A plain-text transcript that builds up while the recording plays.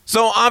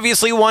So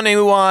obviously want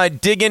to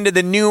dig into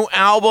the new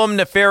album,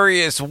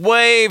 Nefarious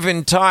Wave,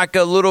 and talk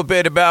a little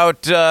bit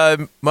about,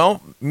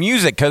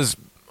 music, because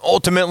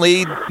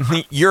ultimately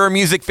you're a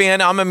music fan,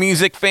 I'm a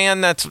music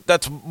fan. That's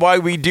why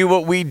we do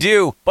what we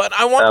do. But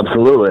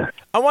Absolutely.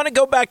 I want to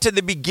go back to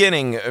the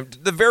beginning,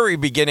 the very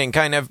beginning,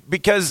 kind of,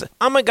 because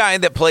I'm a guy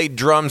that played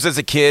drums as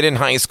a kid in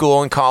high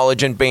school and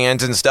college and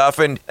bands and stuff,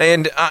 and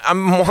I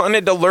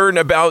wanted to learn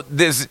about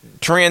this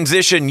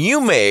transition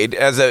you made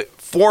as a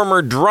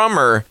former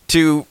drummer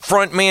to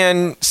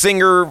frontman,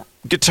 singer,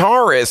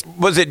 guitarist.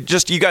 Was it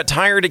just you got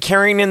tired of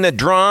carrying in the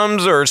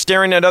drums or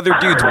staring at other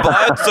dudes'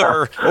 butts,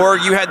 or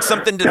you had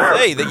something to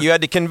say that you had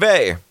to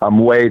convey? I'm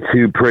way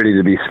too pretty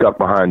to be stuck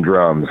behind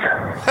drums.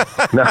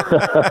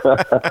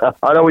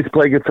 I'd always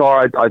play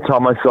guitar. I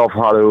taught myself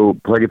how to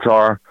play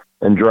guitar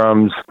and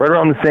drums right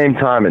around the same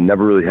time and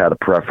never really had a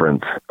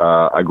preference.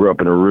 I grew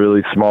up in a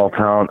really small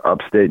town,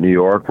 upstate New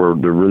York, where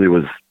there really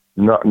was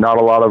not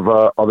a lot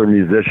of other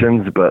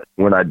musicians, but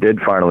when I did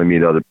finally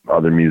meet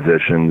other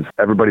musicians,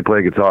 everybody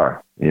played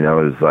guitar. You know,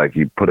 it was like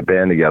you put a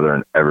band together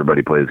and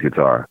everybody plays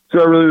guitar. So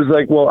I really was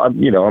like, well,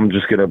 I'm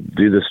just going to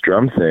do this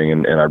drum thing.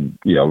 And I,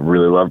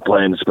 really love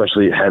playing,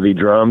 especially heavy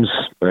drums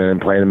and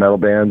playing in metal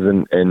bands.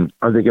 And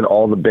I think in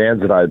all the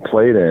bands that I had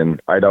played in,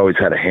 I'd always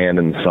had a hand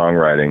in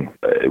songwriting,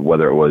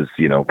 whether it was,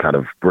 kind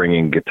of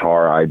bringing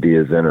guitar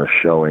ideas in or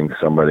showing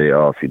somebody,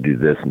 if you do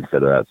this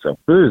instead of that. So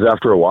really was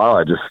after a while,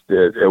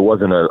 it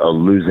wasn't a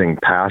losing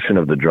passion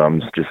of the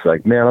drums, just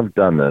like, man, I've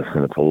done this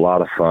and it's a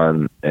lot of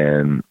fun.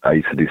 And I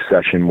used to do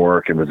session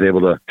work and was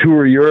able to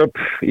tour Europe,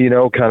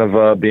 kind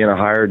of being a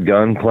hired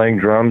gun playing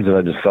drums. And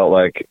I just felt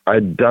like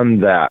I'd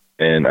done that.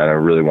 And I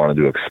really wanted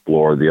to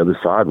explore the other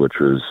side, which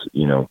was,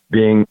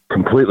 being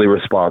completely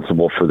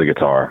responsible for the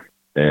guitar.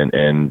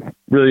 And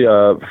really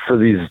for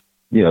these,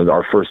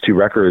 our first two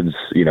records,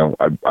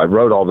 I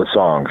wrote all the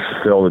songs.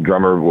 Phil, the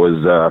drummer,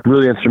 was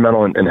really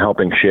instrumental in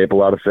helping shape a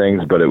lot of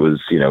things, but it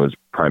was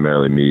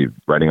primarily me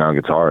writing on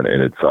guitar,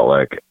 and it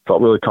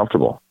felt really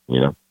comfortable,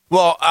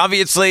 Well,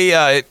 obviously,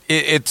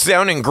 it's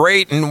sounding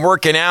great and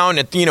working out. And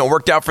it,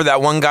 worked out for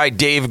that one guy,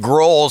 Dave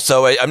Grohl.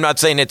 So I'm not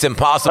saying it's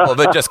impossible,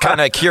 but just kind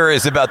of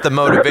curious about the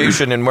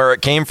motivation and where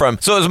it came from.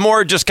 So it's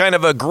more just kind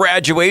of a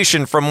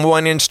graduation from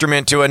one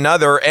instrument to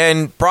another.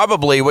 And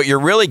probably what you're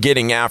really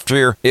getting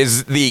after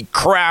is the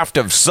craft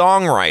of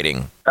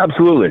songwriting.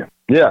 Absolutely.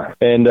 Yeah,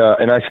 and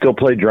I still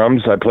play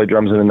drums. I play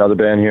drums in another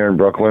band here in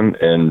Brooklyn,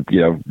 and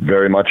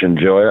very much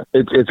enjoy it.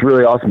 It's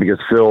really awesome because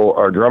Phil,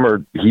 our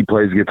drummer, he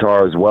plays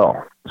guitar as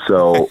well.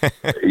 So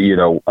he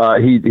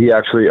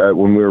actually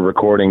when we were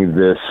recording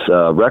this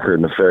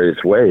record, Nefarious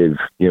Wave,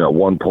 at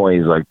one point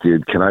he's like,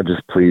 "Dude, can I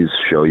just please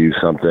show you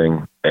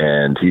something?"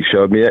 And he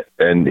showed me it,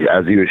 and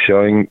as he was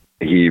showing,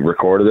 he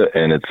recorded it,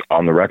 and it's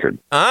on the record.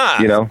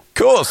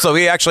 Cool. So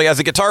he actually has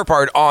a guitar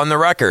part on the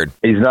record.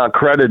 He's not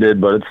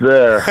credited, but it's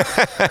there.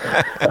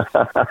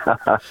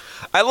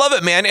 I love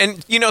it, man.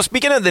 And,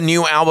 speaking of the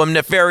new album,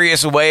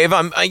 Nefarious Wave,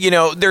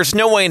 there's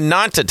no way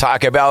not to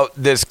talk about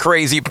this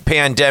crazy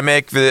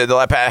pandemic,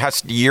 the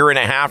past year and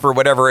a half or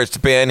whatever it's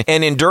been,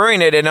 and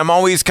enduring it. And I'm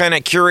always kind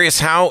of curious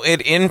how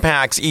it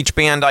impacts each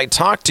band I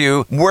talk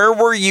to. Where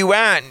were you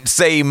at,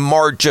 say,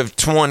 March of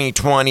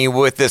 2020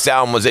 with this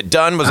album? Was it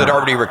done? Was it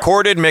already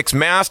recorded, mixed,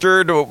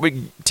 mastered?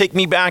 Take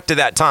me back to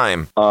that time.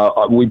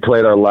 We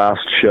played our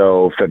last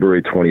show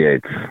February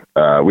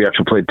 28th. We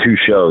actually played two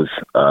shows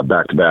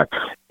back to back.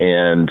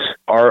 And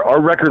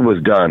our record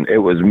was done. It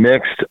was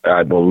mixed.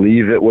 I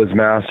believe it was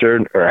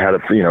mastered, or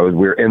we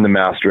were in the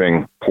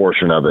mastering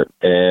portion of it,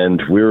 and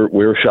we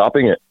were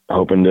shopping it,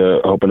 hoping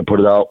to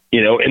put it out,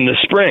 in the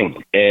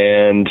spring.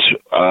 And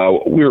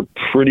we were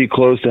pretty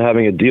close to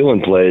having a deal in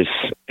place.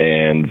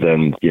 And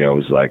then, it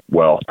was like,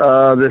 well,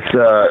 this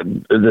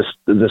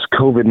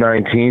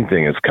COVID-19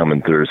 thing is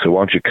coming through. So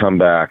why don't you come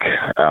back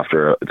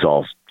after it's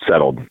all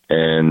settled?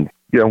 And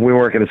we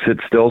weren't going to sit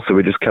still, so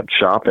we just kept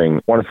shopping.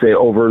 I want to say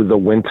over the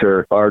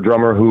winter, our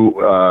drummer who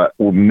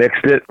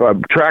mixed it,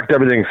 tracked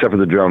everything except for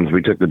the drums.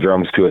 We took the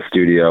drums to a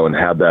studio and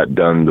had that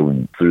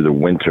done through the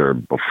winter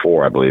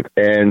before, I believe.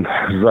 And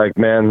I was like,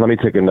 man, let me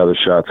take another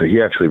shot. So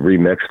he actually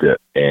remixed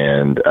it,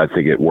 and I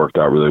think it worked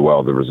out really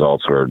well. The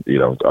results were,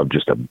 of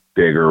just a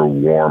bigger,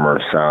 warmer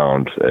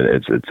sound.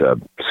 It's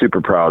super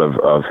proud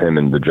of him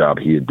and the job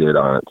he did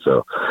on it.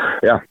 So,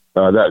 yeah.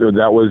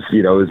 That was,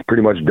 it was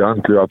pretty much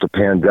done throughout the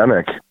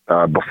pandemic,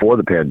 before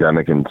the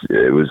pandemic. And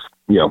it was,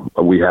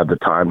 we had the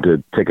time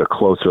to take a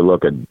closer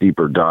look, a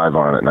deeper dive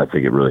on it. And I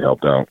think it really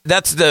helped out.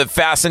 That's the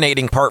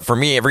fascinating part for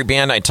me. Every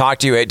band I talk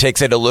to, it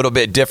takes it a little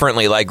bit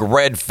differently. Like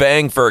Red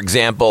Fang, for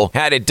example,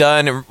 had it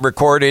done,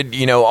 recorded,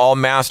 all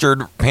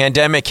mastered,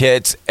 pandemic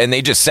hits, and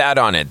they just sat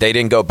on it. They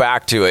didn't go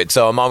back to it.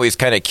 So I'm always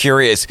kind of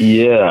curious.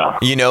 Yeah.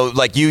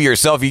 Like you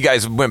yourself, you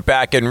guys went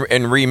back and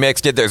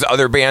remixed it. There's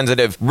other bands that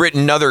have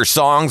written other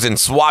songs and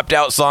swapped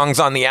out songs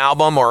on the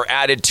album or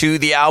added to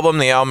the album.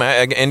 The album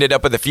ended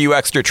up with a few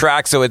extra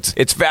tracks. So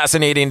it's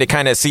fascinating to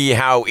kind of see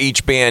how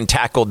each band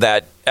tackled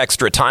that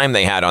extra time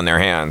they had on their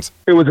hands.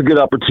 It was a good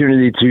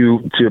opportunity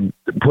to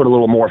put a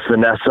little more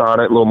finesse on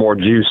it, a little more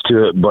juice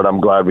to it, but I'm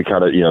glad we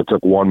kind of,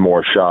 took one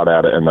more shot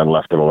at it and then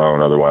left it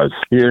alone. Otherwise,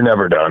 you're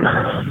never done.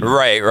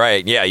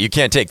 Right. Yeah, you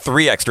can't take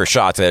 3 extra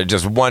shots at it.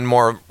 Just one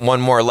more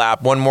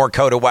lap, one more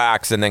coat of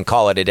wax, and then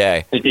call it a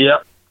day.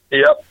 Yep,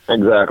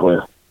 exactly.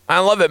 I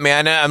love it,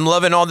 man. I'm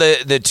loving all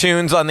the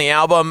tunes on the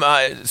album.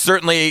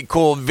 Certainly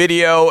cool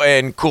video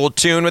and cool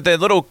tune with a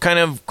little kind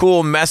of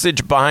cool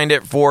message behind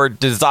it for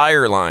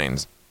Desire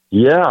Lines.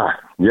 Yeah.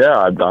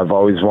 I've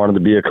always wanted to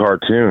be a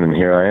cartoon, and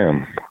here I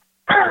am.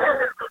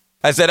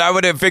 I said I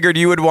would have figured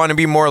you would want to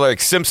be more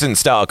like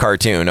Simpson-style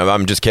cartoon.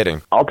 I'm just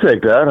kidding. I'll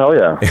take that. Hell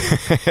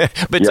yeah.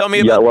 But tell me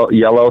about...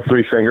 Yellow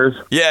 3 fingers.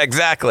 Yeah,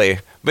 exactly.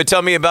 But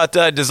tell me about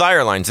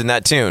Desire Lines in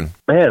that tune.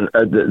 Man,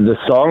 the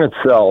song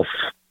itself...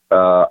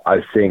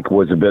 I think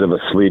was a bit of a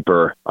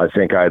sleeper. I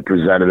think I had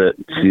presented it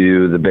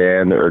to the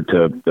band, or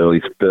to at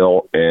least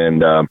Bill,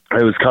 and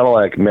it was kind of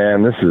like,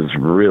 man, this is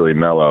really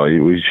mellow. We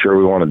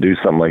want to do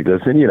something like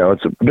this? And,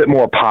 it's a bit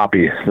more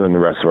poppy than the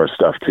rest of our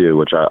stuff, too,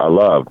 which I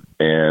love.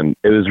 And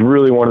it was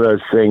really one of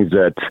those things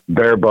that,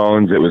 bare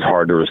bones, it was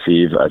hard to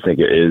receive. I think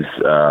it is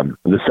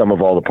the sum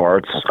of all the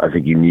parts. I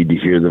think you need to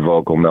hear the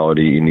vocal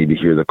melody. You need to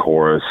hear the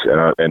chorus.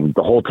 And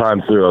the whole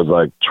time through, I was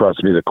like,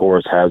 trust me, the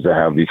chorus has to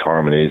have these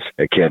harmonies.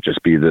 It can't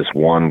just be this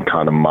one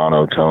kind of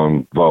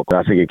monotone vocal.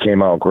 I think it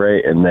came out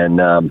great. And then,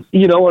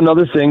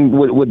 another thing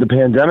with the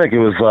pandemic, it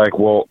was like,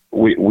 well,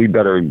 we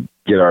better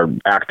get our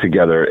act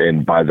together.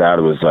 And by that,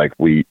 it was like,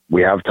 we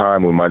have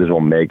time. We might as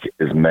well make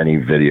as many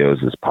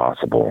videos as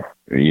possible.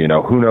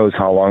 Who knows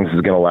how long this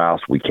is going to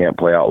last. We can't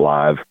play out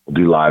live. We'll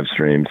do live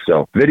streams.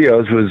 So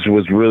videos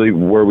was really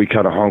where we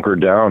kind of hunkered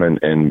down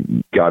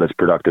and got as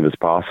productive as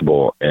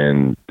possible.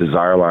 And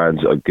Desire Lines,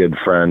 a good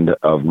friend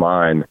of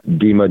mine,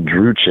 Dima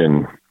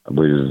Druchin, I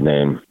believe is his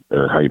name,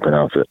 or how you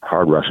pronounce it,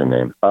 hard Russian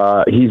name.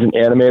 He's an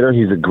animator.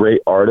 He's a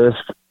great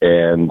artist.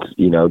 And,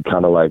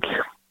 kind of like,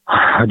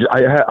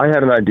 I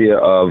had an idea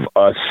of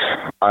us.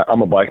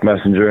 I'm a bike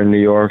messenger in New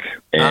York,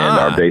 and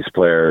our bass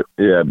player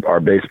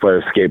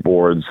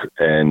skateboards,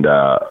 and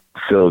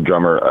Phil,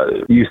 drummer,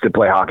 used to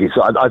play hockey.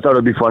 So I thought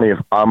it'd be funny if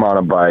I'm on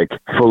a bike,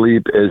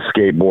 Philippe is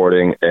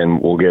skateboarding,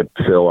 and we'll get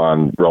Phil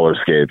on roller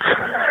skates.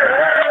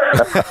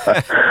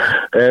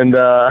 and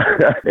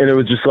it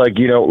was just like,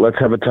 let's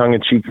have a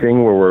tongue-in-cheek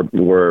thing where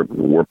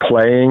we're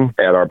playing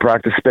at our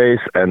practice space,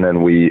 and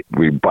then we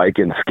bike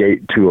and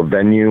skate to a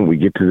venue. We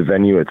get to the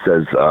venue, it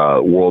says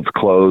world's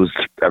closed,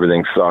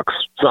 everything sucks,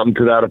 something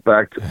to that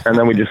effect, and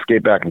then we just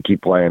skate back and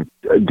keep playing.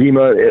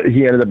 Dima,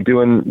 he ended up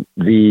doing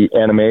the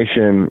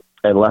animation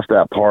and left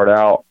that part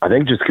out, I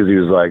think just because he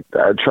was like,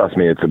 trust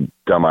me, it's a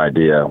dumb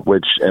idea,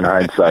 which in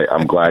hindsight,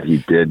 I'm glad he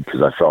did,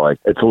 because I felt like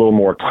it's a little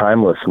more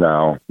timeless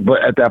now.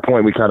 But at that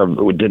point, we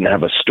didn't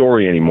have a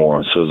story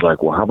anymore. So it was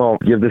like, well, how about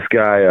give this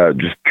guy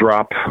just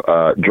drop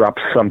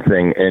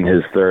something in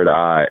his third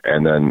eye,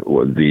 and then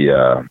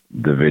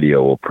the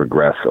video will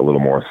progress a little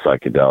more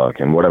psychedelic.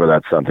 And whatever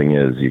that something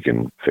is, you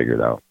can figure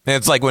it out.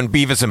 It's like when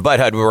Beavis and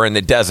Butthead were in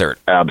the desert.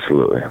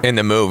 Absolutely. In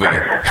the movie.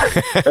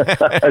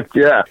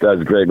 Yeah, that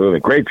was a great movie.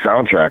 Great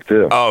soundtrack,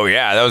 too. Oh,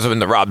 yeah. That was when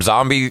the Rob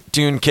Zombie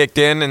tune kicked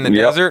in the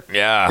desert.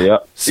 Yeah.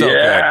 Yep. So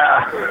good.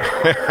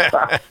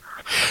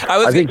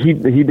 I think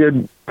he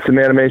did some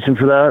animation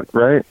for that,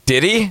 right?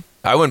 Did he?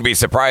 I wouldn't be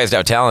surprised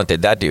how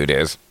talented that dude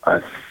is. I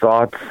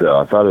thought so.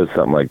 I thought it was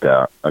something like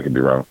that. I could be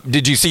wrong.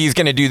 Did you see he's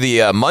going to do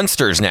the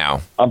Munsters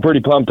now? I'm pretty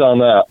pumped on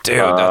that. Dude,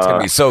 that's going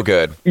to be so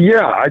good.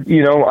 Yeah, I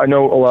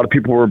know a lot of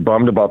people were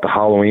bummed about the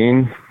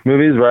Halloween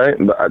movies, right?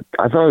 But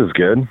I thought it was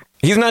good.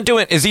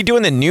 Is he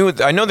doing the new,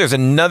 I know there's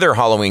another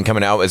Halloween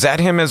coming out. Is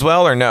that him as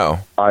well, or no?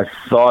 I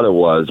thought it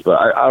was, but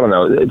I don't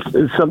know.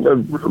 It's some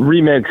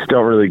remakes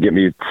don't really get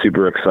me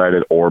super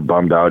excited or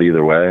bummed out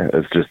either way.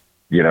 It's just,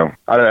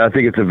 I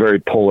think it's a very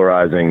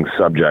polarizing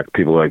subject.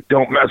 People are like,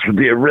 don't mess with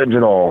the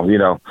original,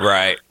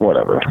 Right.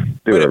 Whatever.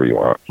 Do whatever you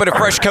want. But a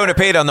fresh coat of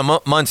paint on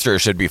the Munster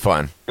should be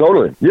fun.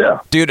 Totally, yeah.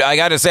 Dude, I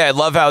got to say, I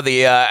love how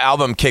the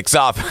album kicks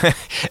off.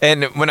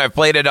 And when I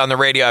played it on the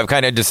radio, I've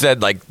kind of just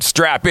said, like,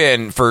 strap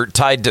in for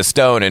Tied to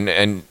Stone.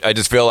 And I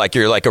just feel like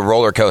you're like a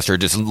roller coaster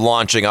just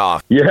launching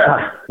off.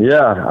 Yeah.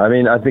 I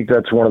mean, I think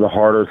that's one of the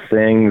harder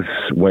things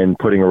when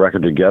putting a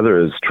record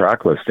together is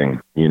track listing.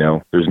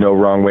 There's no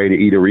wrong way to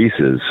eat a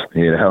Reese's,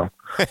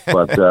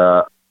 But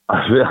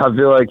I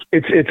feel like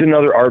it's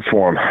another art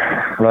form,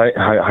 right?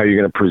 How you're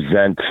going to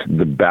present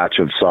the batch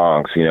of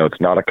songs.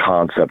 It's not a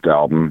concept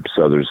album,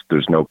 so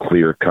there's no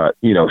clear cut,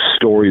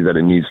 story that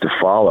it needs to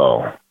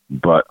follow.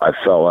 But I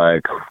felt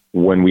like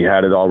when we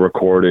had it all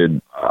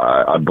recorded,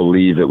 I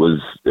believe it was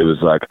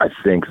like, I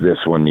think this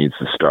one needs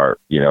to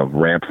start,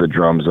 ramp the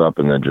drums up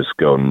and then just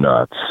go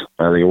nuts.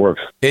 I think it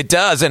works. It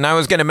does. And I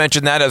was going to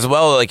mention that as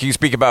well. Like you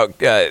speak about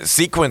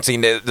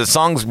sequencing, the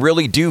songs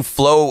really do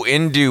flow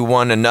into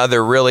one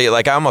another. Really,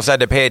 like I almost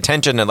had to pay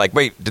attention and like,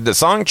 wait, did the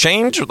song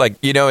change? Like,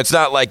 it's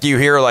not like you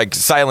hear like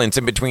silence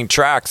in between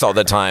tracks all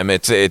the time.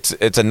 It's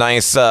a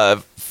nice,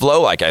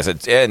 flow, like I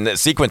said, and the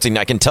sequencing.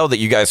 I can tell that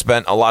you guys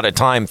spent a lot of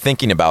time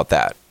thinking about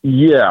that.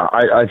 Yeah,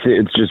 I think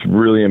it's just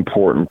really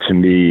important to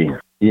me,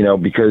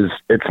 because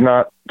it's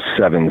not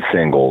 7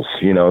 singles,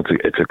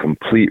 it's a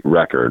complete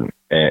record.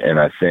 And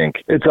I think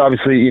it's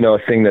obviously, a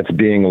thing that's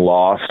being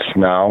lost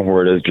now,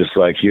 where it is just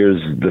like,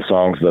 here's the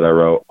songs that I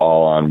wrote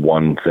all on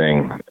one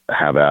thing,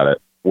 have at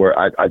it. Where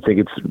I think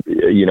it's,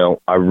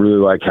 I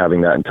really like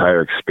having that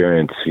entire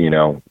experience.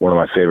 One of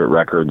my favorite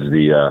records,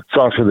 the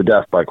Songs for the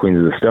Deaf by Queens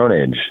of the Stone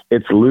Age.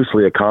 It's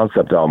loosely a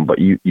concept album, but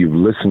you've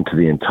listened to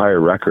the entire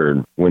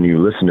record. When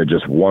you listen to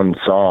just one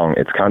song,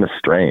 it's kind of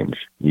strange,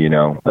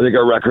 I think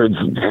our record's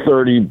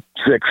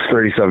 36,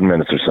 37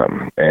 minutes or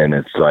something. And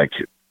it's like,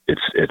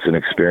 it's an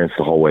experience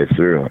the whole way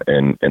through.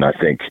 And I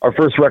think our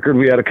first record,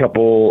 we had a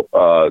couple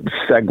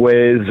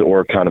segues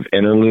or kind of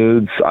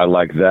interludes. I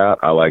like that.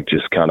 I like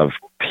just kind of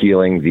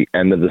peeling the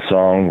end of the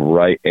song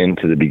right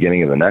into the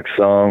beginning of the next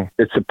song.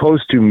 It's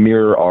supposed to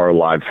mirror our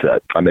live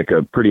set. I make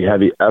a pretty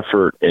heavy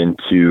effort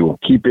into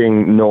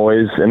keeping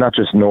noise, and not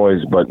just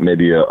noise, but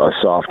maybe a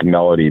soft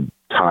melody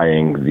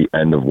tying the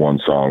end of one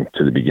song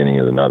to the beginning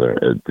of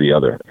the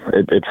other.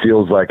 It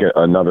feels like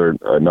another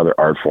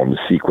art form. The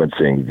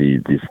sequencing,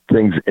 the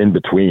things in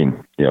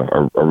between,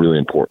 are really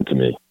important to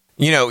me.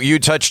 You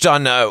touched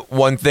on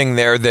one thing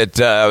there that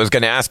I was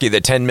going to ask you,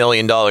 the $10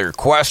 million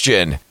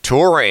question,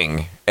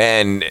 touring.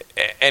 And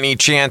any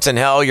chance in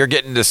hell you're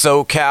getting to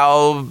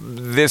SoCal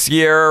this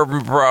year,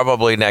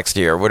 probably next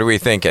year? What are we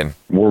thinking?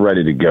 We're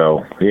ready to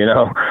go.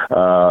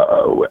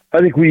 I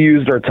think we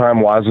used our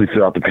time wisely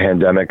throughout the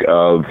pandemic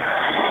of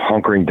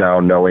hunkering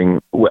down,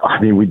 knowing,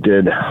 we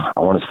did, I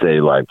want to say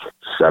like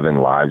 7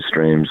 live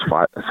streams,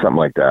 5, something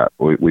like that.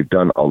 We've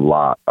done a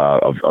lot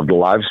of the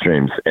live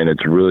streams, and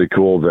it's really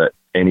cool that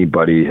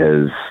anybody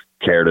has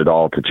cared at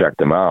all to check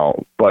them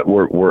out. But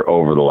we're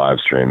over the live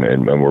stream,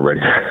 and we're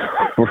ready.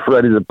 We're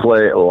ready to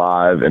play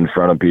live in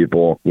front of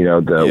people.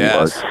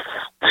 Yes.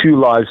 2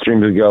 live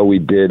streams ago, we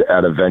did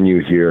at a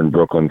venue here in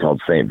Brooklyn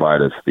called St.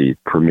 Vitus, the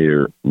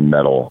premier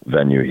metal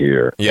venue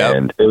here. Yep.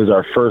 And it was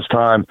our first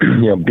time,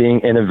 being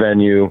in a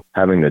venue,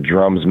 having the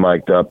drums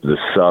mic'd up, the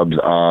subs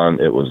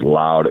on. It was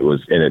loud. It was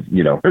in it.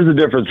 There's a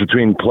difference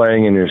between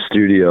playing in your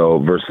studio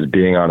versus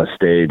being on a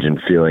stage and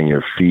feeling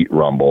your feet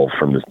rumble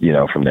from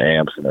the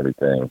amps and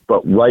everything.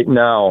 But right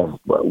now,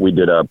 we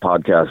did a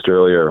podcast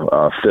earlier,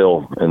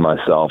 Phil and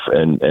myself,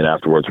 and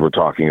afterwards we're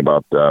talking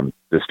about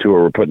this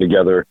tour we're putting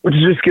together, which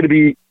is just going to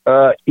be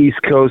East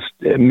Coast,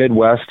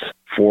 Midwest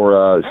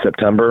for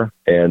September.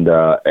 And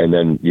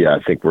then, I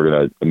think we're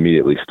going to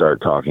immediately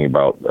start talking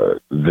about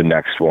the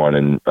next one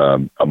in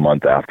a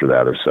month after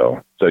that or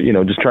so. So,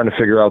 just trying to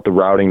figure out the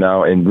routing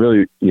now and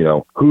really,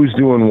 who's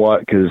doing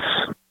what, because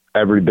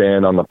every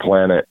band on the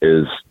planet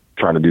is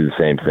trying to do the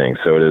same thing.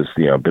 So it is,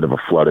 a bit of a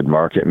flooded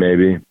market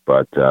maybe,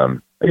 but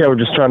we're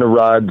just trying to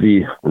ride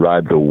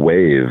the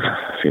wave,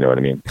 if you know what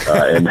I mean.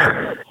 And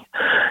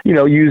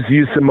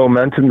use some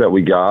momentum that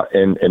we got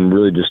and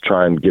really just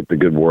try and get the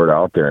good word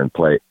out there and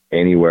play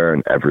anywhere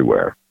and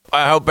everywhere.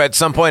 I hope at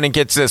some point it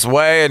gets this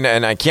way,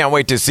 and I can't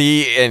wait to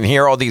see and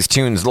hear all these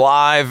tunes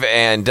live.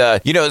 And,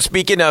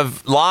 speaking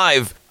of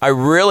live, I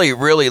really,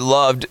 really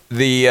loved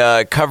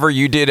the cover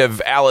you did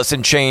of Alice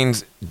in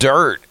Chains'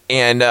 Dirt,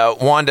 and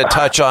wanted to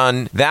touch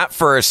on that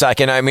for a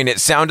second. I mean, it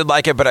sounded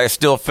like it, but I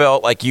still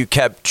felt like you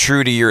kept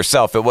true to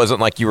yourself. It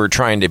wasn't like you were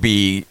trying to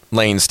be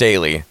Lane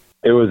Staley.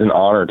 It was an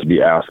honor to be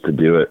asked to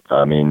do it.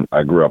 I mean,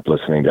 I grew up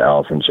listening to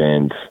Alice in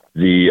Chains.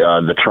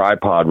 The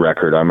Tripod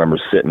record, I remember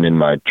sitting in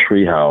my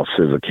treehouse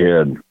as a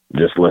kid,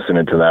 just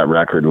listening to that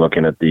record,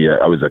 looking at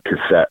I was a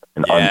cassette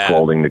and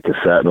unfolding the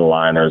cassette and the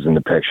liners and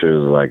the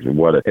pictures, like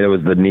it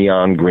was the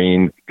neon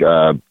green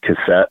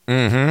cassette.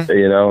 Mm-hmm.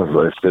 It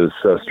was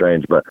so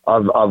strange, but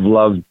I've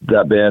loved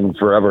that band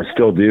forever,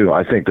 still do.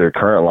 I think their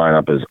current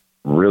lineup is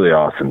really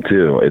awesome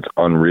too. It's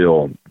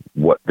unreal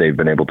what they've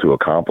been able to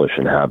accomplish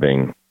in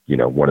having,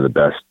 one of the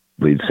best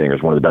lead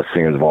singers, one of the best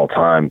singers of all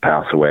time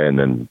pass away and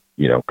then,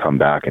 come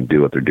back and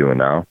do what they're doing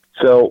now.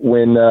 So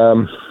when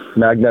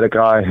Magnetic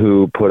Eye,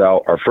 who put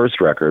out our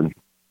first record,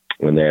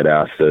 when they had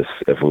asked us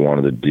if we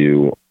wanted to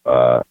do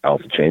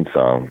Alice in Chains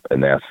song,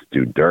 and they asked us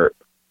to do Dirt,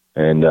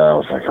 and I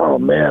was like, oh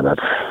man,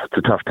 it's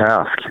a tough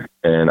task.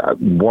 And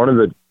one of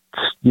the,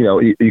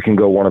 you can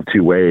go one of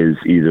two ways,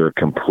 either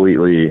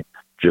completely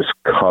just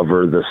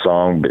cover the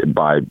song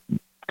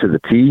to the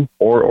T,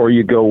 or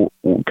you go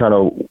kind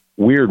of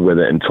weird with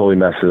it and totally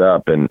mess it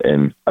up.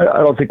 And I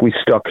don't think we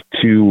stuck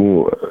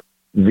to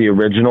the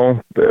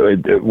original.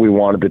 We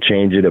wanted to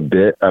change it a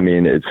bit. I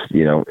mean, it's,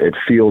 it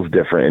feels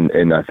different.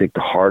 And I think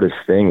the hardest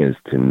thing is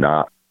to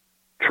not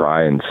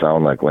try and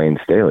sound like Lane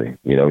Staley.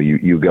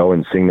 You go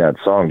and sing that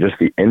song, just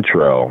the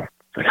intro.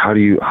 Like, how do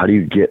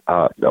you get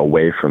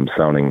away from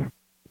sounding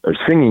or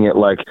singing it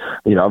like,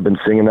 I've been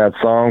singing that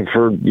song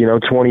for,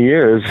 20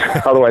 years.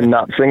 How do I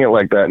not sing it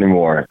like that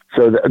anymore?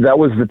 So that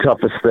was the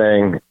toughest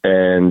thing.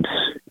 And,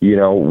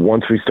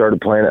 once we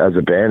started playing it as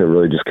a band, it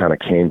really just kind of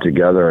came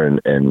together.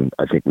 And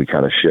I think we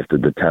kind of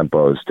shifted the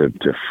tempos to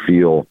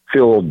feel a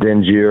little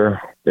dingier.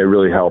 It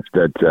really helped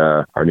that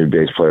our new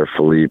bass player,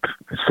 Philippe,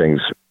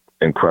 sings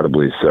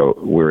incredibly. So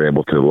we were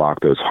able to lock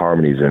those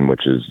harmonies in,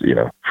 which is,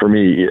 for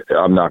me,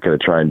 I'm not going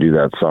to try and do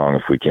that song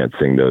if we can't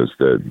sing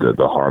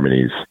the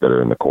harmonies that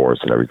are in the chorus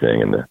and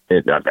everything, and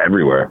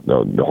everywhere,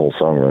 the whole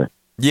song, really.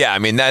 Yeah, I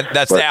mean,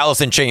 that's the Alice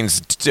in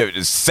Chains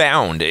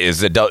sound is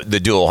the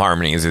dual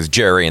harmonies, is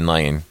Jerry and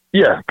Layne.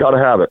 Yeah, gotta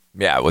have it.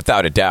 Yeah,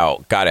 without a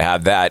doubt, gotta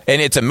have that.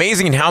 And it's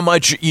amazing how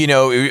much,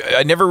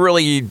 I never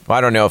really, I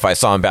don't know if I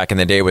saw him back in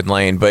the day with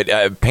Layne, but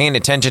paying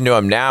attention to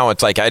him now,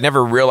 it's like I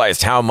never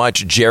realized how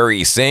much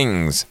Jerry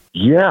sings.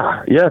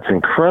 Yeah, it's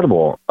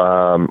incredible.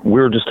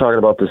 We were just talking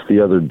about this the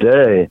other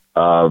day.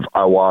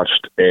 I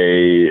watched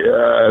it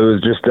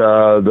was just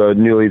the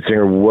new lead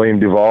singer, William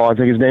Duvall, I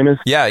think his name is.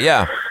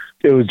 Yeah.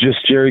 It was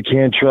just Jerry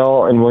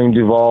Cantrell and William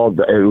Duvall.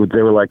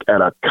 They were like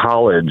at a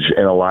college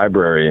in a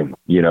library,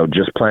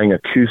 just playing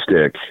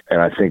acoustic.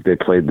 And I think they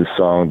played the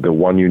song, The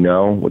One You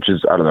Know, which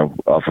is, I don't know,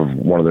 off of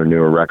one of their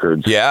newer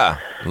records. Yeah,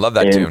 love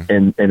that tune.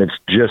 And it's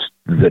just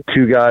the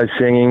two guys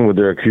singing with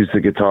their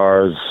acoustic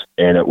guitars,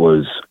 and it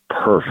was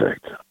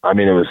perfect. I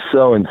mean, it was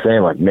so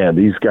insane. Like, man,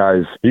 these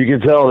guys, you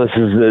can tell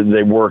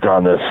they work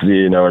on this,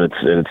 and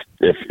it's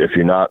if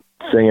you're not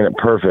singing it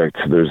perfect,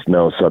 there's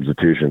no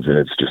substitutions, and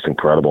it's just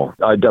incredible.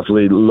 I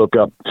definitely look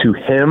up to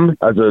him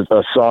as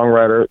a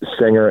songwriter,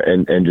 singer,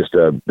 and just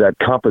that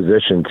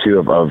composition too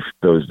of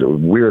those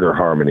weirder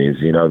harmonies.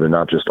 They're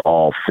not just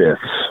all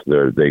fifths.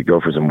 They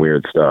go for some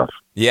weird stuff.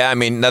 Yeah, I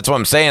mean, that's what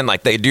I'm saying.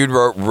 Like, the dude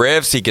wrote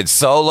riffs, he could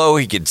solo,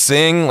 he could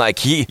sing. Like,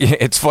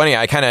 it's funny,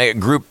 I kind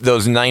of group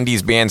those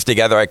 90s bands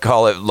together. I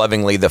call it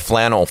lovingly the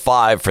Flannel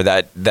Five for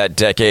that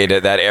decade,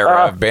 that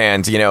era of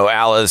bands.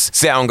 Alice,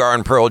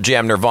 Soundgarden, Pearl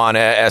Jam, Nirvana,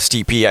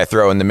 STP, I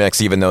throw in the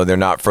mix, even though they're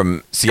not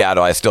from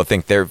Seattle. I still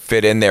think they're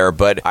fit in there,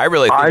 but I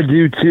really think... I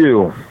do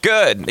too.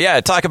 Good. Yeah,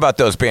 talk about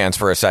those bands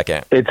for a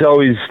second. It's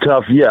always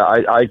tough. Yeah,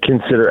 I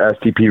consider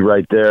STP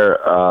right there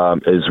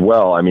as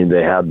well. I mean,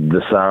 they had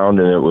the sound,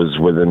 and it was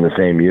within the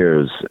same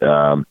years.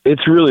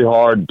 It's really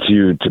hard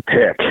to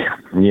pick,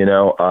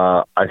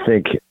 I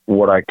think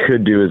what I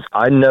could do is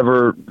I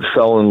never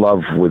fell in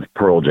love with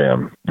Pearl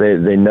Jam.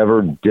 They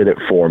never did it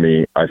for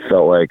me. I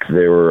felt like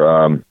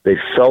they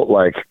felt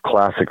like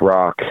classic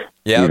rock,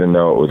 even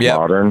though it was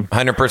modern.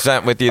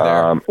 100% with you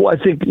there. Well, I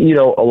think,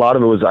 a lot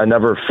of it was I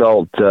never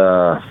felt,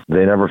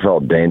 they never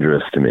felt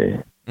dangerous to me.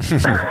 Which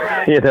is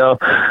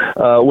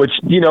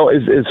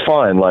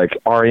fine. Like,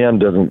 REM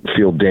doesn't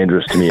feel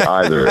dangerous to me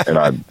either, and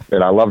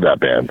I love that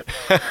band.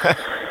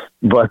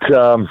 But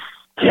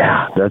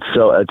yeah,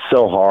 it's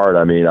so hard.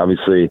 I mean,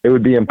 obviously, it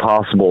would be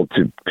impossible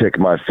to pick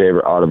my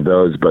favorite out of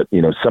those. But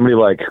somebody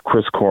like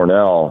Chris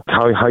Cornell,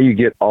 how you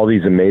get all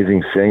these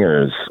amazing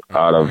singers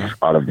out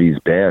of these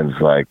bands?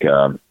 Like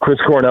Chris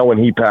Cornell, when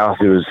he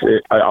passed,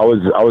 I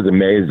was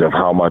amazed of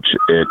how much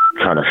it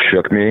kind of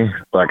shook me.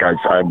 Like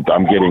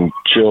I'm getting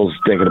chills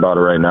thinking about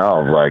it right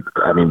now. Like,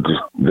 I mean,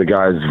 just the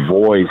guy's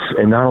voice,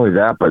 and not only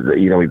that, but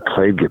he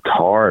played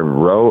guitar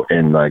and wrote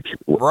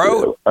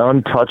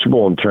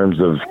untouchable in terms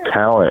of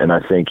talent. And I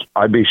think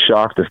I'd be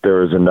shocked if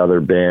there was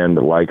another band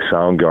like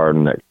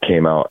Soundgarden that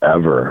came out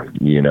ever,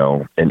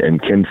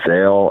 and Kim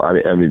Thayil.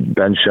 I mean,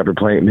 Ben Shepherd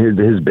playing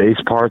his bass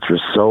parts were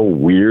so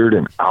weird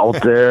and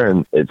out there,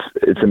 and it's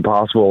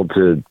impossible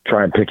to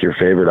try and pick your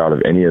favorite out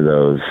of any of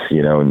those,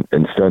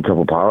 and Stone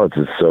Temple Pilots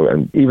is so,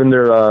 and even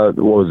their, what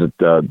was it,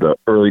 the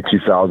early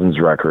 2000s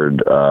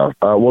record, the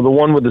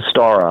one with the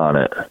star on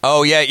it.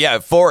 Oh, yeah.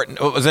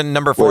 What was it,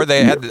 number 4?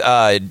 They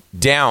had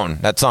Down,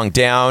 that song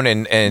Down,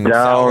 and Down,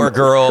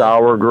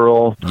 Sour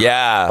Girl.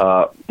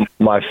 Yeah.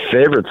 My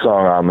favorite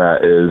song on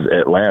that is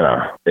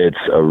Atlanta. It's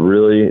a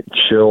really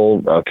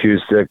chill,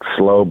 acoustic,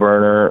 slow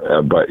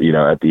burner, but,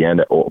 at the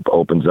end it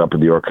opens up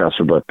with the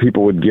orchestra. But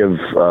people would give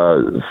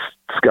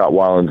Scott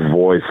Weiland's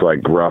voice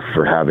like gruff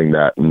for having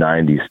that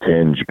 90s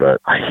tinge, but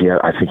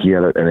I think he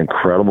had an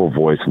incredible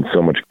voice and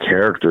so much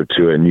character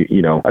to it. And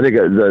I think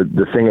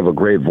the thing of a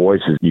great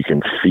voice is you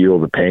can feel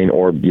the pain,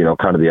 or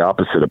kind of the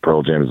opposite of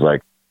Pearl Jam is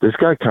like, this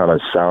guy kind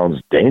of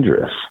sounds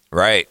dangerous.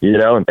 Right.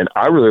 And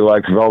I really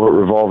liked Velvet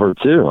Revolver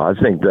too. I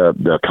think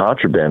the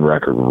Contraband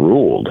record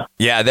ruled.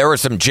 Yeah, there were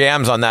some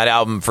jams on that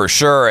album for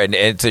sure, and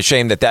it's a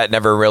shame that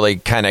never really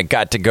kind of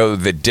got to go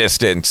the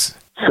distance.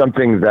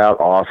 Something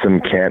that awesome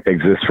can't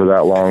exist for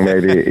that long,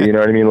 maybe. You know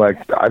what I mean? Like,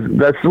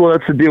 that's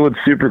the deal with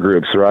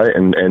supergroups, right?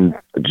 And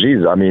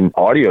geez, I mean,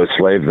 Audio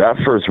Slave, that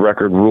first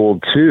record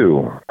ruled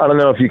too. I don't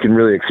know if you can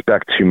really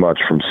expect too much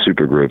from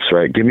supergroups,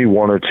 right? Give me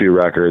 1 or 2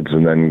 records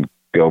and then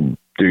go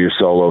do your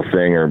solo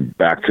thing, or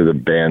back to the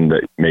band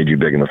that made you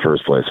big in the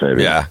first place,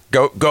 maybe. Yeah,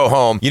 go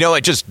home.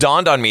 It just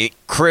dawned on me,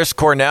 Chris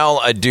Cornell,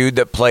 a dude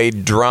that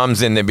played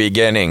drums in the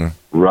beginning.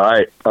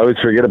 Right. I always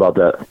forget about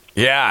that.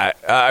 Yeah,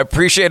 I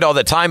appreciate all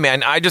the time,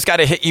 man. I just got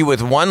to hit you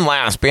with one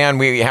last band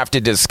we have to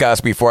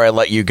discuss before I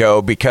let you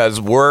go, because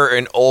we're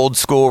an old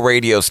school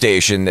radio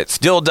station that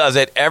still does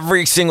it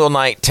every single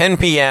night, 10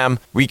 p.m.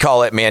 We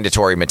call it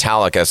Mandatory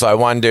Metallica. So I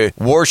wanted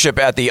to worship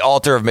at the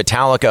altar of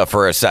Metallica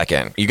for a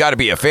second. You got to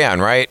be a fan,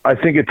 right? I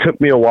think it took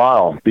me a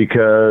while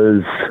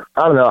because,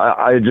 I don't know,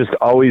 I just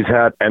always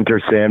had Enter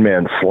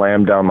Sandman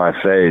slammed down my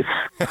face.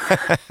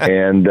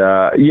 And,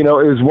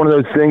 it was one of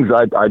those things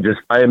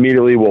I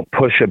immediately will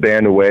push a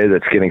band away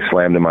that's getting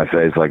slammed in my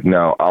face. Like,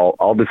 no,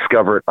 I'll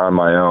discover it on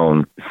my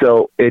own.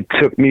 So it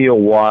took me a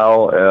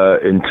while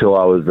until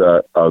I was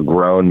a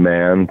grown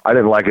man. I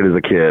didn't like it as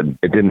a kid.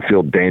 It didn't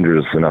feel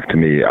dangerous enough to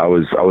me. I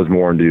was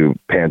more into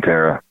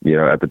Pantera,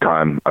 at the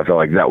time. I felt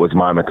like that was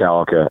my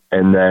Metallica.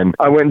 And then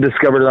I went and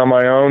discovered it on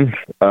my own,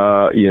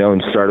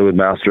 and started with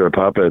Master of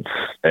Puppets.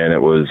 And it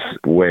was,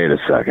 wait a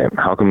second,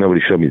 how come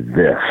nobody showed me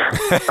this?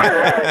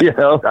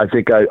 I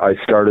think I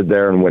started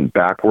there and went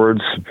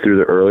backwards through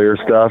the earlier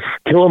stuff.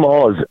 Kill 'Em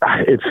All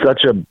it's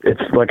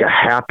like a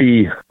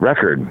happy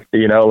record.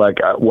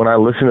 When I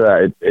listen to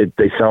that,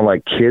 they sound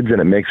like kids and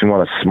it makes me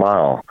want to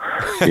smile.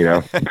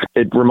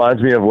 It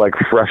reminds me of like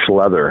fresh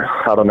leather.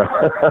 I don't know.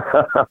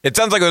 It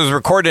sounds like it was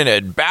recorded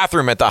in a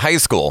bathroom at the high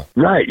school.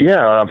 Right.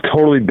 Yeah. I've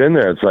totally been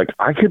there. It's like,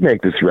 I could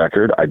make this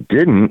record. I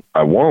didn't.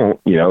 I won't.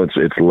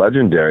 It's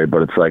legendary,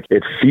 but it's like,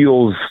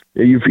 you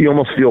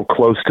almost feel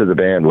close to the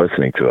band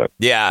listening to it.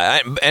 Yeah.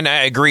 And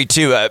I agree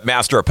too.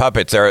 Master of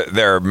Puppets,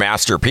 their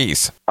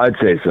masterpiece. I'd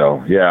say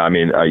so. Yeah. I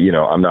mean,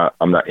 I'm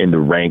not into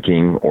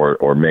ranking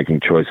or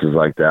making choices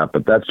like that,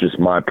 but that's just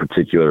my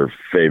particular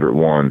favorite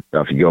one.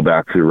 Now, if you go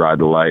back through Ride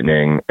the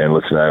Lightning and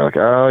listen to it, like,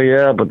 oh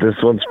yeah, but this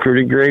one's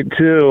pretty great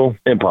too.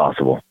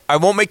 Impossible. I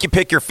won't make you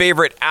pick your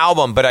favorite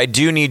album, but I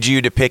do need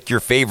you to pick your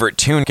favorite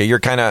tune. You're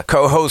kind of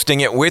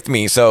co-hosting it with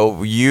me,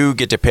 so you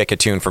get to pick a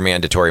tune for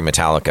Mandatory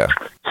Metallica.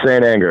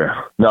 Saint Anger.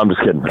 No, I'm just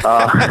kidding.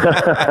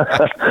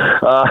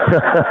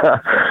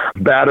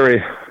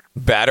 Battery.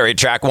 Battery,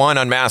 track 1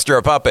 on Master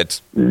of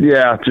Puppets.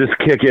 Yeah, just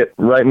kick it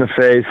right in the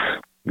face.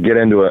 Get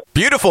into it.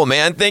 Beautiful,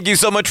 man. Thank you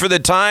so much for the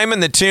time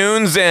and the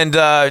tunes. And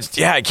I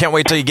can't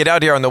wait till you get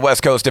out here on the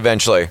West Coast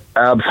eventually.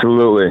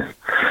 Absolutely.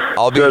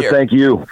 I'll be here. Thank you.